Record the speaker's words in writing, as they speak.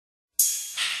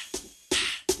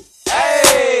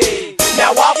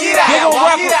Now walk it out. Now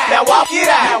walk it out. Now walk it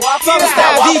out. Southern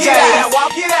style DJ.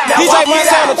 DJ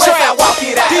runs on the track.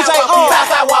 DJ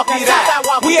Southside walk it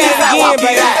out. We at it again,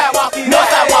 baby.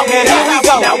 Northside walk it out. Here we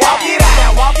go. Now walk it out.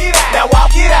 Now walk it out. Now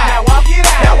walk it out. Now walk it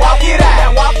out. Now walk it out.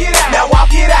 Now walk it out. Now walk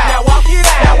it out. Now walk it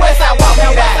out. Now westside walk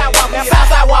it out.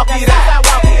 Southside walk it out.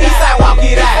 Eastside walk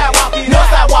it out.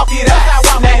 Northside walk it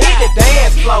out. Now hit the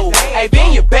dance floor. Hey,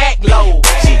 bend your back low.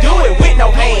 She do it with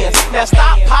no hands. Now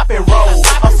stop, pop and roll.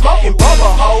 I'm smoking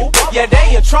bubble hoe. Yeah,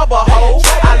 they in trouble hoe.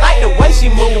 I like the way she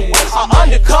move.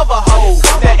 Undercover hoe.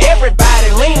 Now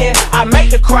everybody leaning. I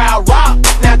make the crowd rock.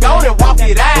 Now go and walk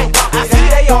it out. I see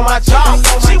they on my job.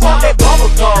 She want that bubble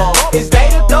gum. Is they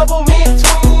the double mint?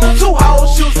 Two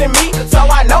hoes choosing me, so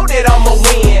I know that I'ma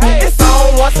win. It's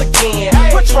on once again.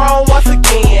 Patron once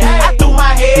again. I threw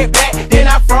my head back, then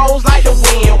I froze like the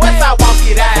wind. Westside walk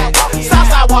it out.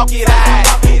 Southside walk it out.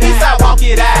 Eastside walk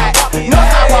it out.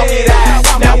 Northside walk it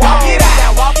out. Now walk it out.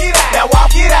 Now walk it out. Now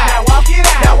walk it out. Now walk it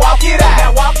out. Now walk it out.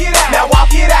 Now walk it out. Now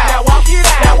walk it out. Now walk it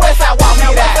out. Now westside walk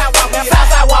it out.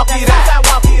 Southside walk it out.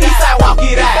 Eastside walk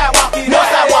it out.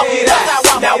 Northside walk it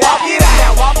out. Now walk it out.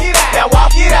 Now walk it out. Now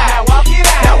walk it out. Now walk it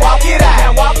out. Now walk it out.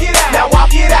 Now walk it out. Now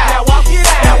walk it out. Now walk it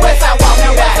out. Now westside walk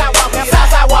it out.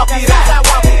 Southside walk it out.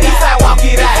 Eastside walk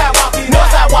it out.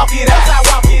 Northside walk it out.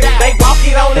 They walk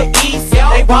it on the east.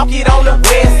 They walk it on the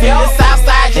west. The south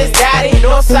side just got it.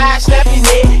 North side snapping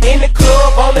it. In the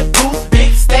club on the goose.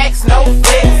 Big stacks, no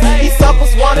flex. These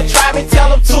suckers wanna try me, tell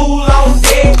them too long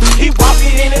dead. He walk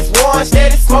it in his one,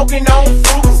 steady smoking on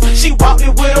fruits. She walked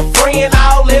it with a friend,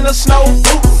 all in the snow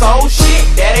boots. Oh shit,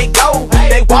 there they go.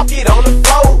 They walk it on the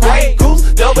floor. Grey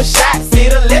goose, double shots,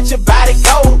 it'll let your body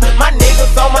go. My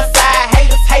niggas on my side,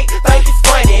 haters hate, think it's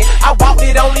funny. I walked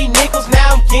it on these niggas,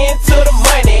 now I'm getting to the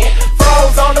money.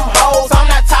 Froze on them hoes, I'm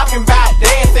not talking about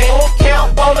dancing.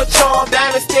 Count on the charm,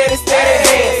 diamond steady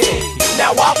dancing.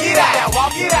 Now walk it out. Now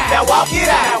walk it out. Now walk it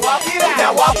out. Now walk it out.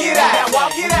 Now walk it out. Now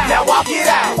walk it out. Now walk it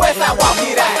out. Westside walk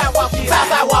it out.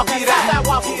 Southside walk it out.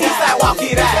 Eastside walk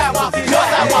it out.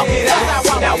 Northside walk it out.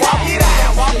 Now walk it out.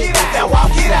 Now walk it out. Now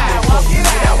walk it out. Now walk it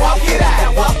out. Now walk it out.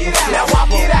 Now walk it out. Now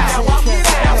walk it out. Now walk it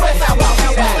out. Now westside walk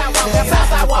it out.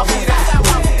 Southside walk it out.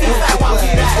 Eastside walk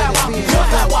it out.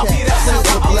 Northside walk it out.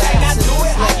 Okay, now do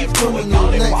it how you do it. Go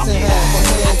and walk it out.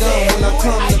 When I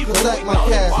come to collect my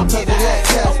cash, because of that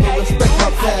cash, but respect my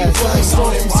past. I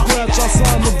start from scratch, I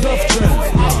signed the Def Jam.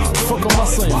 Fuck am I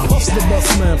saying? Puff's the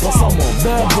best man, plus I'm a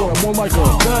bad boy, more like a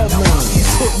bad man.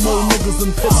 Put more niggas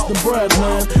in pits than Brad,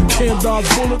 man. Can't dodge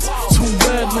bullets, too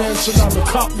bad, man. Should I have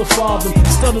copped the 5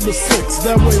 instead of the 6?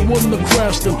 That way wouldn't have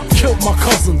crashed and killed my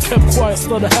cousin. Kept quiet,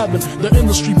 started having the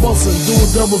industry buzzing.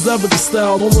 Doing devil's advocate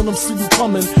style, don't let them see you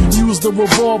coming. Use the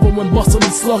revolver when busting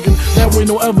and slugging. That way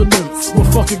no evidence. Well,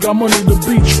 fuck it, got money to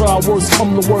beat trial. Worst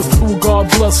come to worst, who God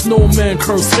bless, no man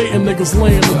curse. Hating niggas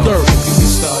laying the dirt. You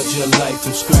can start your life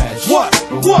from scratch. What?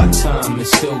 But one time and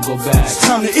still go back. It's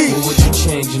time to eat. What would you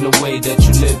change in the way that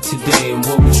you live today? And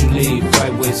what would you leave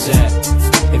right where it's at?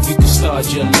 If you could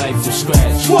start your life from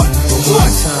scratch. What? But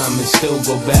one time and still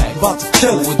go back. About to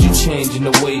kill What it. would you change in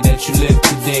the way that you live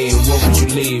today? And what would you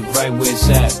leave right where it's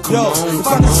at? Come Yo, on, if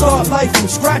I could start life from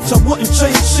scratch, I wouldn't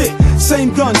change shit.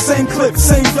 Same gun, same clip,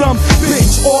 same dumb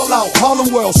bitch. All out,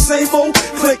 Harlem World, same old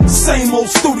click, same old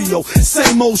studio,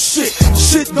 same old shit.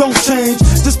 Shit don't change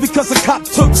just because a cop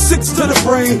took 6 to the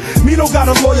brain. Me don't got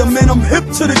a lawyer, man, I'm hip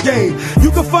to the game. You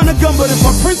can find a gun, but if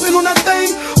my prints ain't on that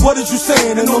thing, what is you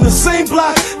saying? And on the same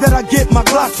block that I get my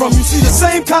Glock from, you see the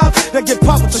same cop that get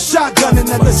popped with the shotgun. And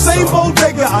at the same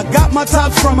bodega I got my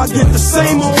tops from, I get the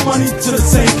same old money to the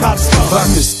same cops from. If I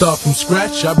could start from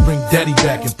scratch, I'd bring daddy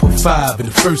back and put 5 in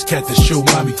the first cat that showed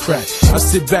mommy crack. I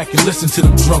sit back and listen to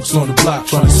them drunks on the block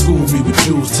trying to school me with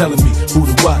jewels, telling me who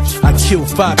to watch. I killed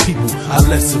 5 people, I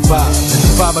let survive. And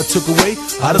the 5 I took away,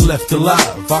 I'd have left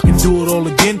alive. If I could do it all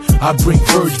again, I'd bring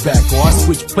Verge back, or I'd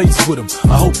switch places with him.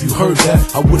 I hope you heard that,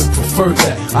 I would've preferred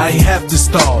that. I ain't have to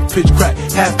starve, pitch crack,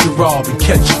 have to rob and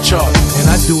catch a charge. And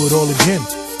I'd do it all again.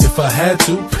 If I had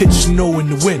to, pitch snow in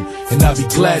the wind, and I'd be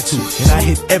glad to. And I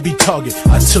hit every target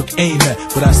I took aim at,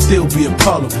 but I'd still be a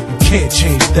problem. You can't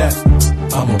change that,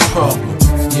 I'm a problem.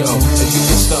 Yo, if you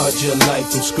can start your life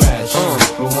from scratch,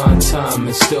 rewind time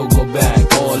and still go back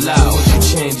all out. What would you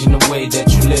change in the way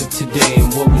that you live today?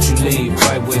 And what would you leave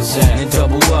right where it's at? And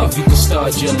double up, if you can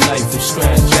start your life from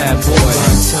scratch, bad boy,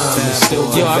 rewind time and still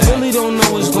go back. Yo, I really don't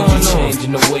know what's going on. Change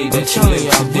in the way that you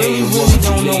live today? And what would you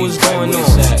don't know leave what's right going where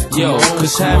it's on. at? Yo,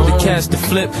 cause half the cats that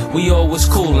flip, we always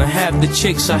cool. And half the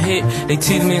chicks I hit, they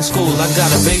tease me in school. I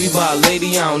got a baby by a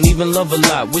lady I don't even love a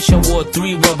lot. Wish I wore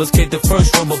 3 rubbers, take the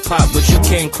first rubber pop. But you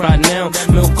can't cry now,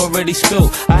 milk already already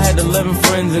spilled. I had 11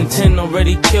 friends and 10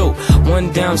 already killed.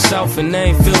 One down south and they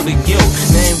ain't feel the guilt.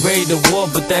 They ain't ready to war,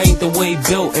 but that ain't the way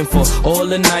built. And for all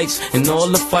the nights and all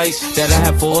the fights that I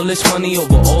have for all this money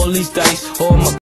over all these dice, all my